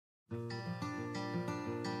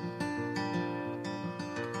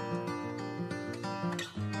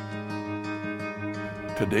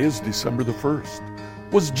Today is December the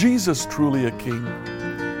 1st. Was Jesus truly a king?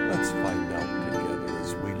 Let's find out together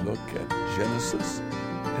as we look at Genesis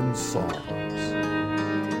and Psalms.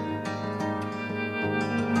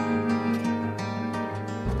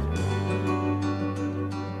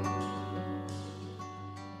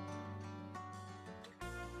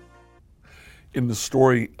 In the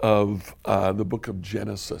story of the book of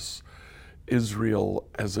Genesis, Israel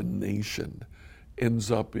as a nation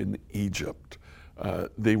ends up in Egypt.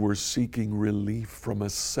 They were seeking relief from a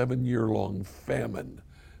 7-year-long famine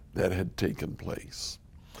that had taken place.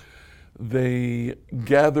 They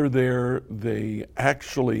gather there, they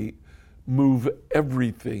actually move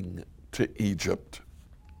everything to Egypt.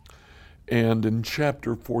 And in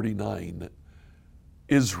chapter 49,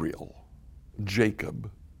 Israel,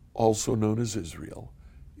 Jacob, also known as Israel,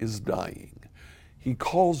 is dying. He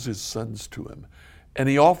calls his sons to him, and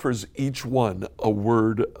he offers each one a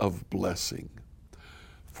word of blessing.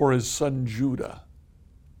 For his son Judah,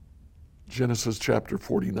 Genesis chapter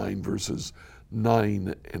 49, verses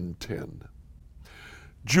 9 and 10.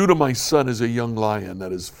 Judah, my son, is a young lion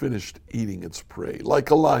that has finished eating its prey.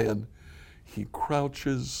 Like a lion, he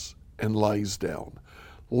crouches and lies down.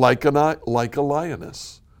 Like a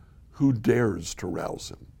lioness, who dares to rouse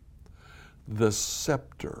him? The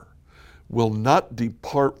scepter will not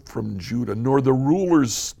depart from Judah, nor the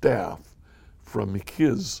ruler's staff from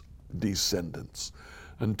his descendants,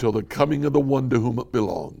 until the coming of the one to whom it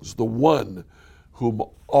belongs, the one whom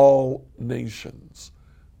all nations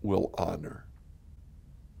will honor.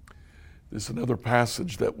 There's another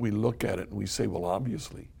passage that we look at it and we say, well,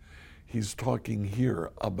 obviously, he's talking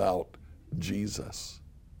here about Jesus.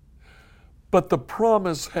 But the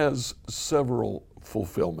promise has several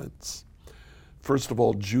fulfillments. First of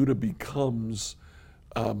all, Judah becomes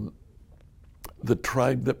the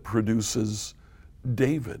tribe that produces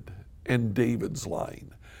David and David's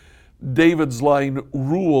line. David's line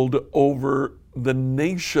ruled over the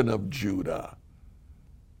nation of Judah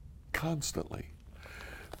constantly.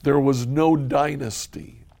 There was no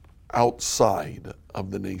dynasty outside of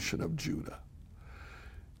the nation of Judah.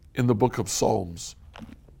 In the book of Psalms,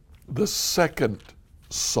 the second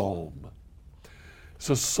psalm, it's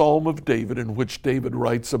a psalm of David in which David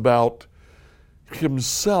writes about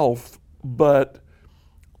himself, but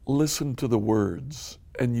listen to the words,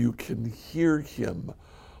 and you can hear him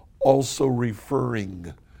also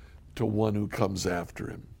referring to one who comes after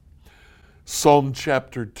him. Psalm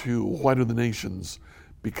chapter 2, why do the nations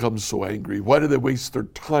become so angry? Why do they waste their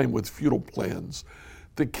time with futile plans?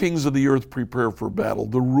 The kings of the earth prepare for battle.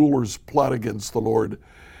 The rulers plot against the Lord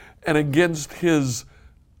and against his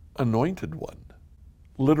anointed one.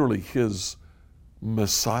 Literally his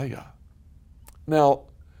Messiah. Now,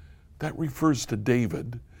 that refers to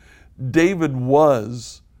David. David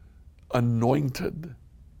was anointed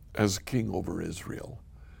as king over Israel,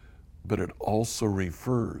 but it also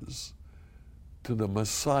refers to the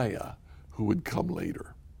Messiah who would come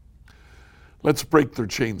later. Let's break their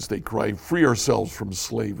chains, they cry, free ourselves from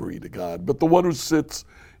slavery to God. But the one who sits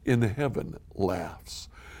in heaven laughs.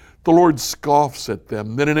 The Lord scoffs at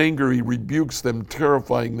them. Then in anger he rebukes them,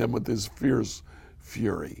 terrifying them with his fierce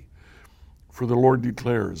fury. For the Lord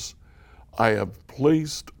declares, I have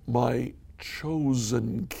placed my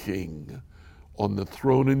chosen king on the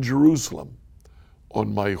throne in Jerusalem,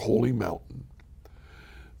 on my holy mountain.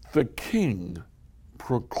 The king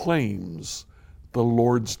proclaims the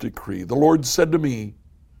Lord's decree. The Lord said to me,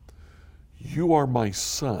 you are my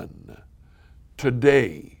son.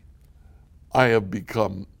 Today I have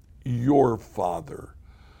become your father.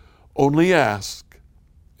 Only ask,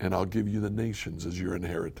 and I'll give you the nations as your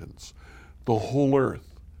inheritance, the whole earth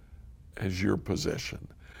as your possession.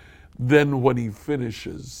 Then when he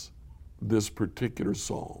finishes this particular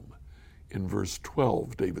psalm, in verse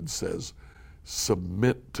 12, David says,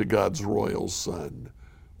 submit to God's royal son,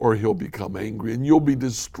 or he'll become angry, and you'll be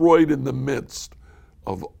destroyed in the midst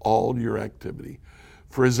of all your activity.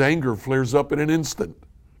 For his anger flares up in an instant.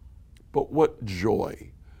 But what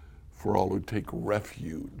joy for all who take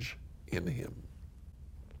refuge in him.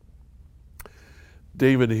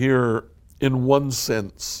 David here, in one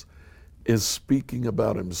sense, is speaking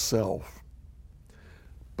about himself.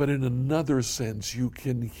 But in another sense, you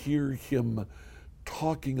can hear him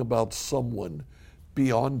talking about someone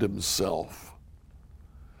beyond himself.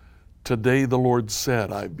 Today the Lord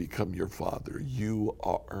said, I've become your father. You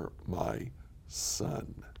are my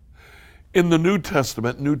son. In the New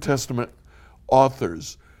Testament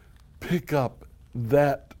authors pick up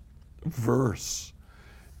that verse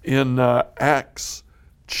in Acts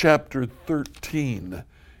chapter 13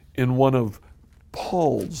 in one of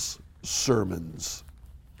Paul's sermons.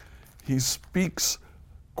 He speaks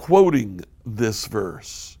quoting this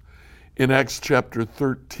verse. In Acts chapter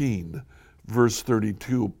 13, verse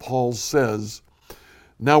 32, Paul says,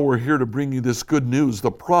 "Now we're here to bring you this good news,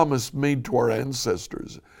 the promise made to our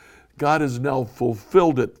ancestors. God has now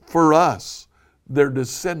fulfilled it for us, their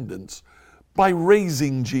descendants, by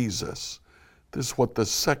raising Jesus." This is what the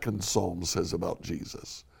second psalm says about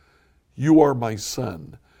Jesus. "You are my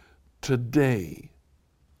son. Today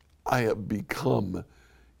I have become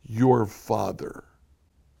your father."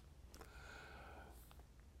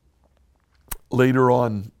 Later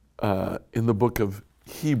on in the book of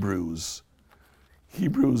Hebrews,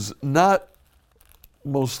 not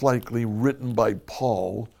most likely written by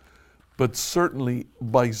Paul, but certainly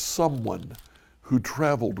by someone who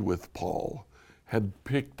traveled with Paul, had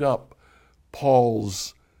picked up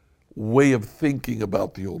Paul's way of thinking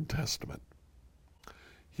about the Old Testament.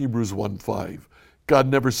 Hebrews 1:5, God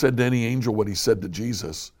never said to any angel what he said to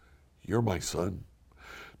Jesus, "You're my son.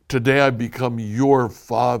 Today I become your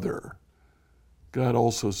father." God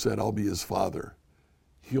also said, "I'll be his father.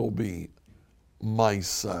 He'll be my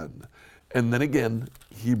son." And then again,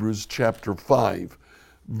 Hebrews chapter 5,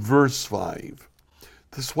 verse 5.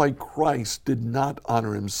 This is why Christ did not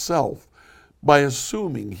honor himself by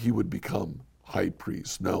assuming he would become high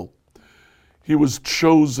priest. No, he was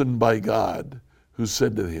chosen by God, who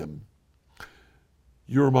said to him,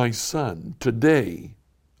 "You're my son. Today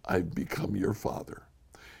I've become your father."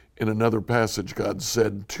 In another passage, God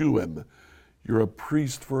said to him, "You're a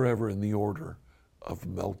priest forever in the order of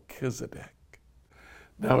Melchizedek."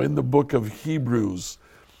 Now, in the book of Hebrews,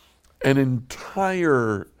 an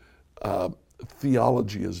entire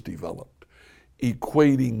theology is developed,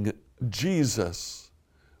 equating Jesus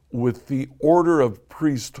with the order of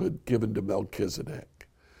priesthood given to Melchizedek.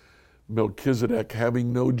 Melchizedek,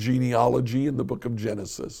 having no genealogy in the book of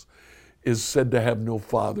Genesis, is said to have no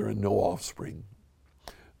father and no offspring,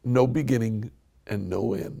 no beginning and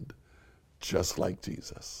no end, just like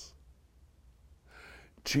Jesus.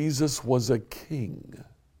 Jesus was a king,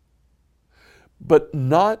 but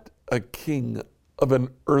not a king of an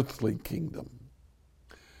earthly kingdom.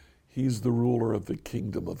 He's the ruler of the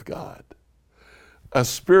kingdom of God, a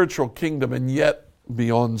spiritual kingdom, and yet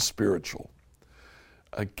beyond spiritual,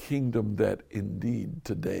 a kingdom that indeed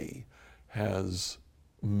today has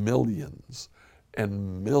millions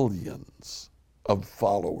and millions of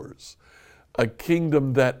followers, a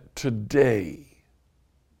kingdom that today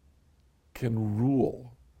can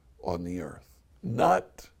rule on the earth,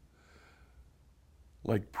 not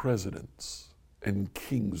like presidents and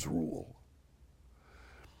kings rule,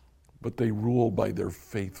 but they rule by their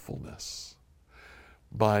faithfulness,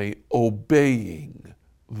 by obeying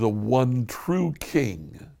the one true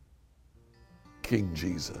King, King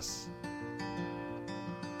Jesus.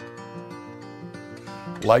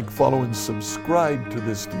 Like, follow, and subscribe to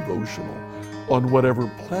this devotional on whatever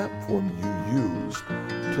platform you used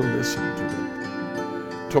to listen to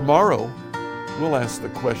it. Tomorrow, we'll ask the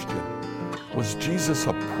question, was Jesus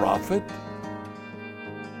a prophet